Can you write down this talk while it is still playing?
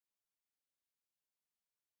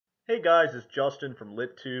Hey guys, it's Justin from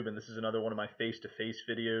LitTube, and this is another one of my face-to-face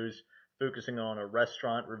videos focusing on a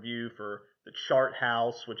restaurant review for the Chart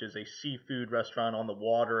House, which is a seafood restaurant on the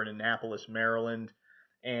water in Annapolis, Maryland.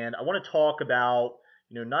 And I want to talk about,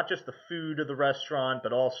 not just the food of the restaurant,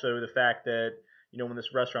 but also the fact that, when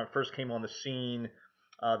this restaurant first came on the scene,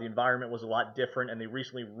 the environment was a lot different, and they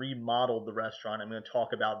recently remodeled the restaurant. I'm going to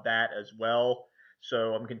talk about that as well.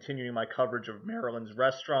 So I'm continuing my coverage of Maryland's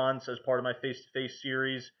restaurants as part of my face-to-face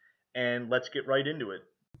series, and let's get right into it.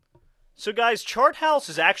 So guys, Chart House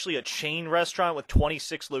is actually a chain restaurant with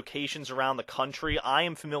 26 locations around the country. I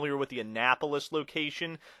am familiar with the Annapolis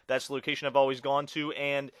location. That's the location I've always gone to,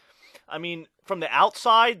 and I mean, from the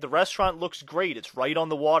outside, the restaurant looks great. It's right on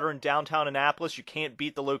the water in downtown Annapolis. You can't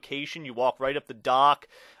beat the location. You walk right up the dock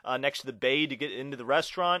next to the bay to get into the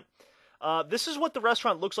restaurant. This is what the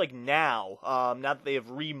restaurant looks like now, now that they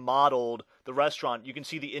have remodeled the restaurant. You can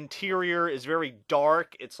see the interior is very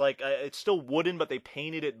dark. It's like, it's still wooden, but they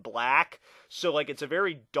painted it black. So, like, it's a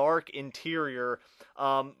very dark interior.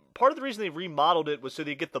 Part of the reason they remodeled it was so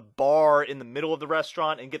they get the bar in the middle of the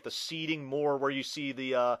restaurant and get the seating more where you see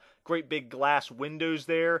the great big glass windows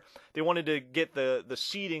there. They wanted to get the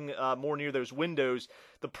seating more near those windows.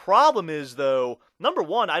 The problem is, though, number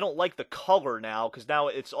one, I don't like the color now, because now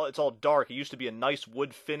it's all dark. It used to be a nice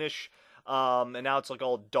wood finish, and now it's like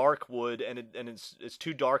all dark wood, and it's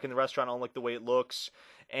too dark in the restaurant. I don't like the way it looks.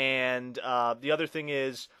 And the other thing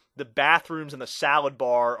is, the bathrooms and the salad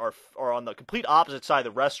bar are on the complete opposite side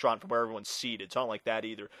of the restaurant from where everyone's seated, so I don't like that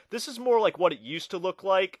either. This is more like what it used to look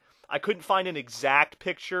like. I couldn't find an exact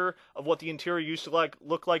picture of what the interior used to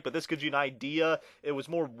look like, but this gives you an idea. It was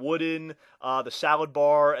more wooden. The salad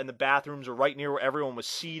bar and the bathrooms were right near where everyone was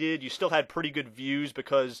seated. You still had pretty good views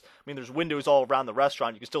because, I mean, there's windows all around the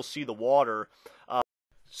restaurant. You can still see the water.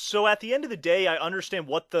 So at the end of the day, I understand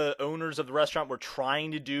what the owners of the restaurant were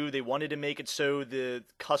trying to do. They wanted to make it so the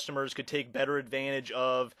customers could take better advantage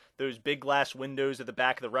of those big glass windows at the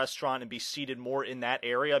back of the restaurant and be seated more in that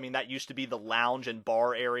area. I mean, that used to be the lounge and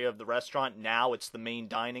bar area of the restaurant. Now it's the main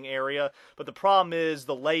dining area. But the problem is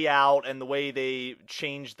the layout and the way they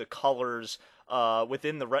changed the colors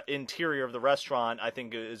within the interior of the restaurant, I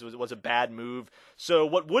think was a bad move. So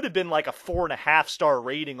what would have been like a 4.5-star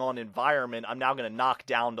rating on environment, I'm now going to knock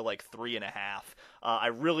down to like 3.5. I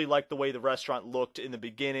really liked the way the restaurant looked in the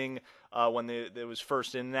beginning when it was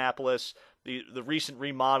first in Annapolis. The recent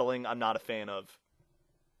remodeling, I'm not a fan of.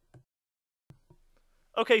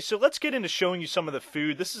 Okay, so let's get into showing you some of the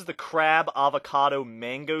food. This is the crab avocado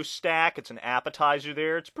mango stack. It's an appetizer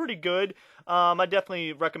there. It's pretty good. I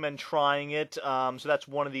definitely recommend trying it. So that's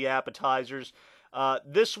one of the appetizers.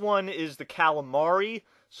 This one is the calamari.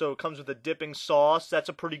 So it comes with a dipping sauce. That's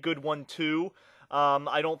a pretty good one too.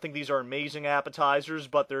 I don't think these are amazing appetizers,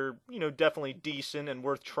 but they're, definitely decent and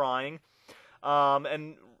worth trying.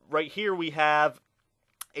 And right here we have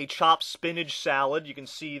a chopped spinach salad. You can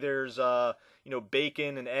see there's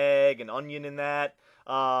bacon and egg and onion in that.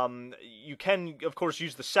 You can, of course,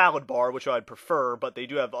 use the salad bar, which I'd prefer, but they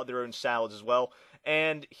do have their own salads as well.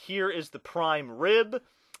 And here is the prime rib.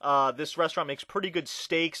 This restaurant makes pretty good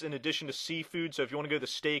steaks in addition to seafood, so if you want to go the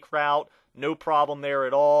steak route, no problem there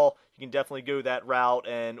at all. You can definitely go that route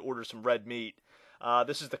and order some red meat.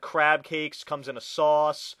 This is the crab cakes, comes in a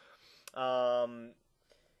sauce.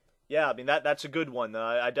 Yeah, I mean, that's a good one.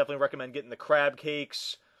 I definitely recommend getting the crab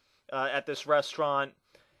cakes at this restaurant.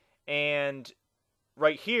 And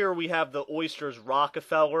right here we have the oysters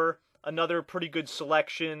Rockefeller, another pretty good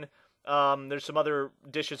selection. There's some other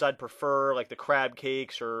dishes I'd prefer, like the crab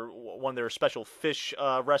cakes or one of their special fish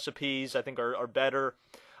recipes I think are better.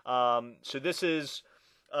 So this is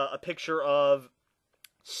a picture of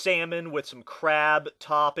salmon with some crab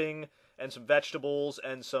topping and some vegetables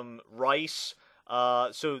and some rice.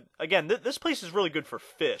 So again, this place is really good for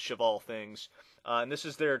fish of all things. And this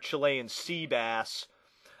is their Chilean sea bass.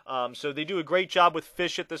 So they do a great job with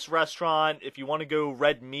fish at this restaurant. If you want to go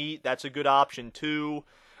red meat, that's a good option too.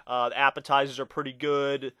 The appetizers are pretty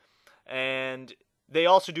good. And they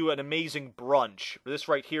also do an amazing brunch. This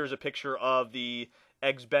right here is a picture of the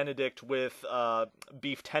Eggs Benedict with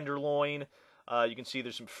beef tenderloin. You can see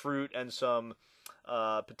there's some fruit and some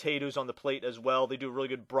potatoes on the plate as well. They do a really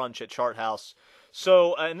good brunch at Chart House.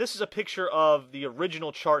 So, and this is a picture of the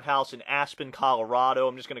original Chart House in Aspen, Colorado.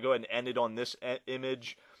 I'm just going to go ahead and end it on this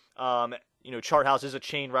image. Chart House is a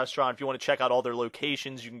chain restaurant. If you want to check out all their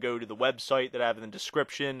locations, you can go to the website that I have in the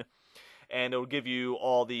description, and it'll give you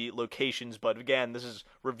all the locations. But again, this is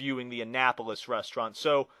reviewing the Annapolis restaurant.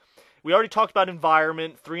 So, we already talked about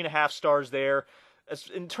environment, 3.5 stars there.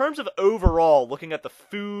 in terms of overall, looking at the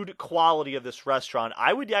food quality of this restaurant,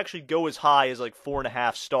 I would actually go as high as like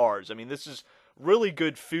 4.5 stars. I mean, this is really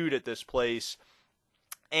good food at this place,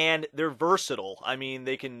 and they're versatile. I mean,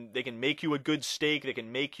 they can make you a good steak, they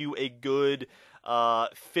can make you a good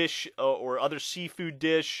fish or other seafood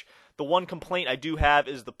dish. The one complaint I do have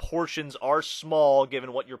is the portions are small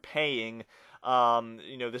given what you're paying.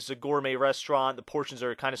 This is a gourmet restaurant. The portions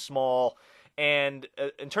are kind of small. And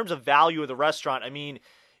in terms of value of the restaurant, I mean,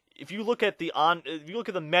 if you look at the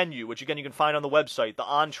menu, which again you can find on the website, the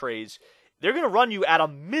entrees, they're going to run you at a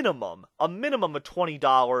minimum of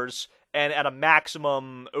 $20 and at a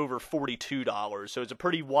maximum over $42. So it's a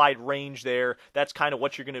pretty wide range there. That's kind of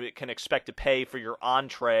what you're can expect to pay for your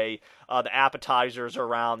entree. The appetizers are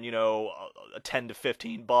around, $10 to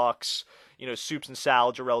 $15. Soups and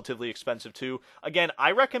salads are relatively expensive too. Again,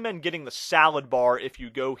 I recommend getting the salad bar if you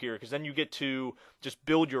go here, because then you get to just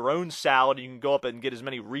build your own salad. You can go up and get as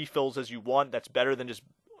many refills as you want. That's better than just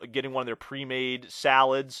getting one of their pre-made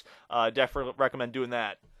salads. Definitely recommend doing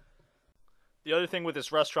that. The other thing with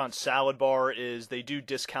this restaurant salad bar is they do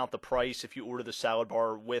discount the price if you order the salad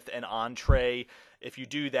bar with an entree. If you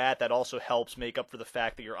do that, that also helps make up for the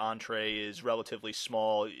fact that your entree is relatively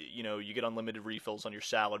small. You get unlimited refills on your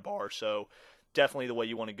salad bar. So definitely the way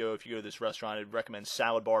you want to go if you go to this restaurant. I'd recommend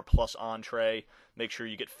salad bar plus entree. Make sure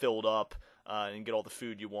you get filled up and get all the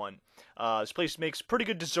food you want. This place makes pretty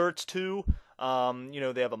good desserts too.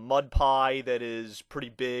 They have a mud pie that is pretty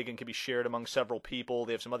big and can be shared among several people.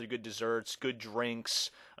 They have some other good desserts, good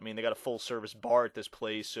drinks. I mean, they got a full-service bar at this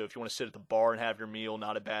place, so if you want to sit at the bar and have your meal,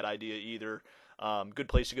 not a bad idea either. Good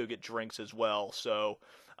place to go get drinks as well. So,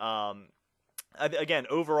 again,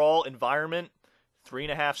 overall environment,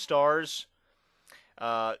 3.5 stars.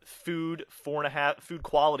 Food, 4.5. Food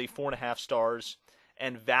quality, 4.5 stars.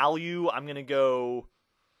 And value, I'm going to go,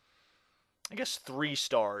 I guess, 3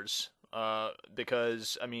 stars.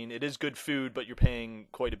 Because, I mean, it is good food, but you're paying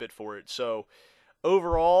quite a bit for it. So,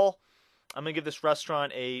 overall, I'm going to give this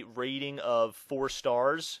restaurant a rating of 4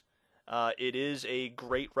 stars. It is a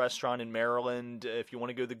great restaurant in Maryland if you want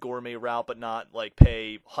to go the gourmet route, but not,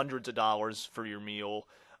 pay hundreds of dollars for your meal.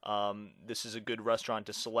 This is a good restaurant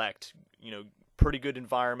to select. Pretty good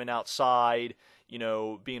environment outside,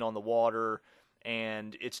 being on the water,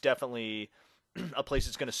 and it's definitely a place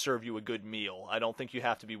that's going to serve you a good meal. I don't think you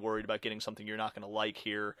have to be worried about getting something you're not going to like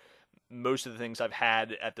here. Most of the things I've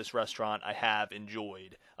had at this restaurant I have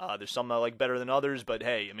enjoyed. There's some I like better than others, but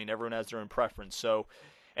hey, I mean, everyone has their own preference. So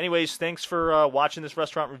anyways, thanks for watching this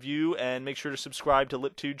restaurant review, and make sure to subscribe to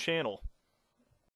LitTube channel.